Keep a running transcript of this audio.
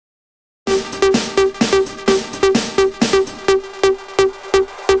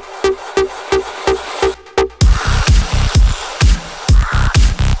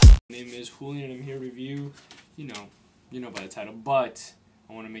you know by the title, but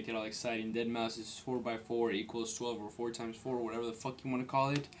I want to make it all exciting. DeadMau5 is 4x4 equals 12 or 4 times 4, whatever the fuck you want to call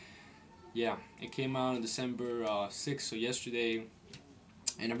it. Yeah, it came out on December 6th, so yesterday,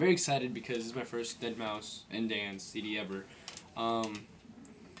 and I'm very excited because this is my first DeadMau5 and Dance CD ever.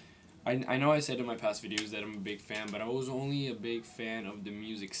 I know I said in my past videos that I'm a big fan, but I was only a big fan of the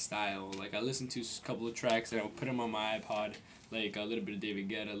music style. Like, I listened to a couple of tracks and I would put them on my iPod, like a little bit of David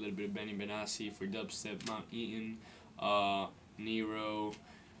Guetta, a little bit of Benny Benassi for dubstep, Mount Eaton, Nero,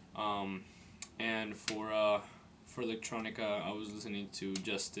 and for electronica, I was listening to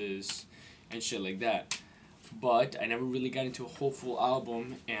Justice and shit like that. But I never really got into a whole full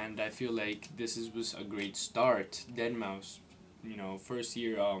album, and I feel like was a great start. DeadMau5, you know, first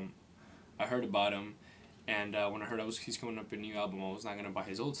year, I heard about him, and when I heard he's coming up with a new album, I was not gonna buy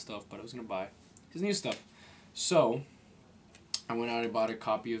his old stuff, but I was gonna buy his new stuff. So I went out and bought a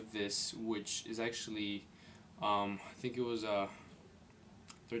copy of this, which is actually, I think it was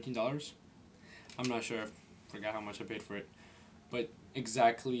 $13. I'm not sure. I forgot how much I paid for it, but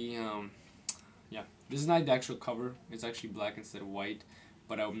exactly. Yeah, this is not the actual cover. It's actually black instead of white,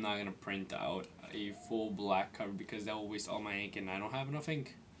 but I'm not gonna print out a full black cover because that will waste all my ink, and I don't have enough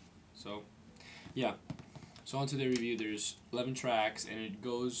ink. So, yeah. So on to the review. There's 11 tracks, and it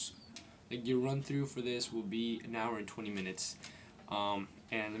goes, like, your run through for this will be an hour and 20 minutes. And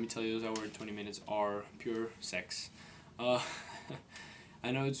let me tell you, those hour and 20 minutes are pure sex. I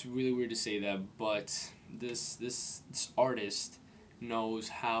know it's really weird to say that, but this artist knows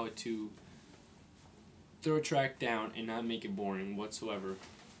how to throw a track down and not make it boring whatsoever.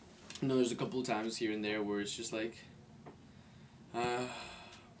 I know there's a couple of times here and there where it's just like,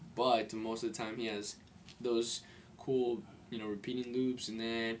 but most of the time he has those cool, you know, repeating loops, and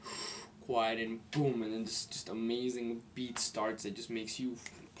then quiet and boom, and then just amazing beat starts that just makes you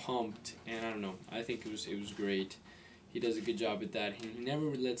pumped. And I don't know, I think it was great. He does a good job at that. He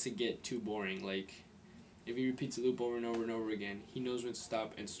never lets it get too boring. Like, if he repeats a loop over and over and over again, he knows when to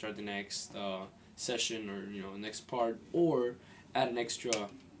stop and start the next session, or, you know, next part, or add an extra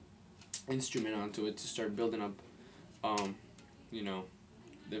instrument onto it to start building up, you know,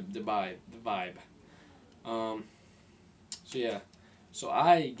 the vibe. So yeah, so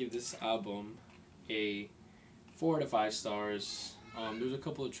I give this album a 4 out of 5 stars. There's a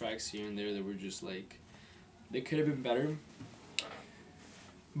couple of tracks here and there that were just like, they could have been better,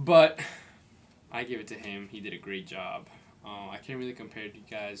 but I give it to him. He did a great job. I can't really compare to you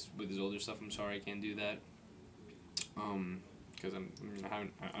guys with his older stuff. I'm sorry, I can't do that. Because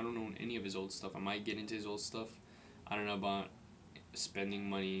I don't know any of his old stuff. I might get into his old stuff. I don't know about spending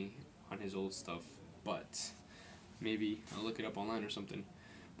money on his old stuff, but maybe I'll look it up online or something.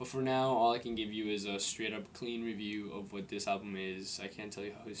 But for now, all I can give you is a straight up clean review of what this album is. I can't tell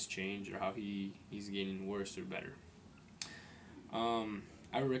you how it's changed or how he's getting worse or better.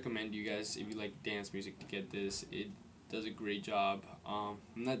 I would recommend you guys, if you like dance music, to get this. It does a great job. I'm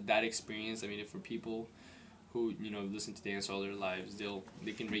not that experienced. I mean, if for people who, you know, listen to dance all their lives,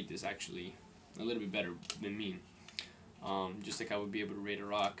 they can rate this actually a little bit better than me. Just like I would be able to rate a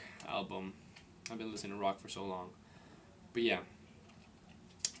rock album. I've been listening to rock for so long. But yeah,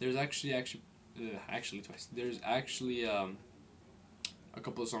 there's actually twice. There's actually a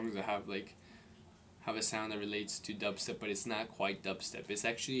couple of songs that have a sound that relates to dubstep, but it's not quite dubstep. It's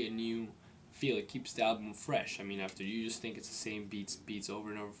actually a new feel. It keeps the album fresh. I mean, after you just think it's the same beats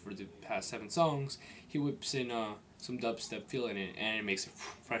over and over for the past 7 songs, he whips in some dubstep feel in it, and it makes it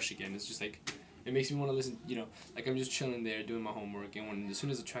fresh again. It's just like, it makes me want to listen, you know, like I'm just chilling there doing my homework, and as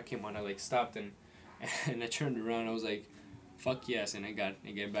soon as the track came on, I like stopped and I turned around. I was like, fuck yes, and I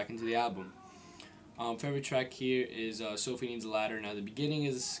get back into the album. Favorite track here is Sophie Needs a Ladder. Now the beginning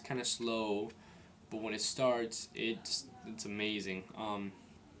is kind of slow, but when it starts, it's amazing.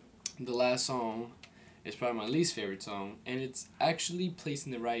 The last song is probably my least favorite song, and it's actually placed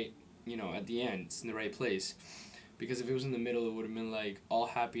in the right, you know, at the end, it's in the right place. Because if it was in the middle, it would have been like all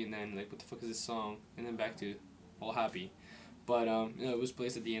happy, and then like, what the fuck is this song? And then back to all happy. But you know, it was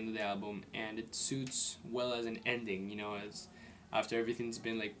placed at the end of the album, and it suits well as an ending. You know, as after everything's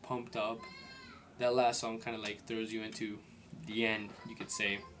been like pumped up, that last song kind of like throws you into the end, you could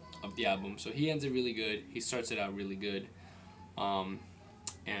say, of the album. So he ends it really good. He starts it out really good.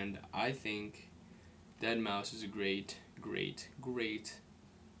 And I think DeadMau5 is a great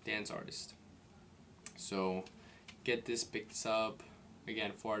dance artist. So get this, pick this up.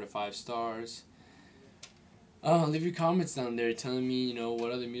 Again, 4 out of 5 stars. Leave your comments down there telling me, you know,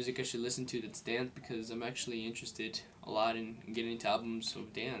 what other music I should listen to that's dance, because I'm actually interested a lot in getting into albums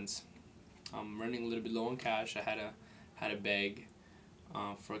of dance. I'm running a little bit low on cash. I had to beg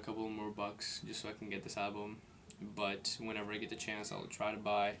for a couple more bucks just so I can get this album. but whenever I get the chance, I'll try to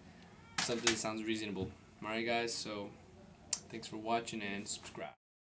buy something that sounds reasonable. Alright guys, so thanks for watching and subscribe.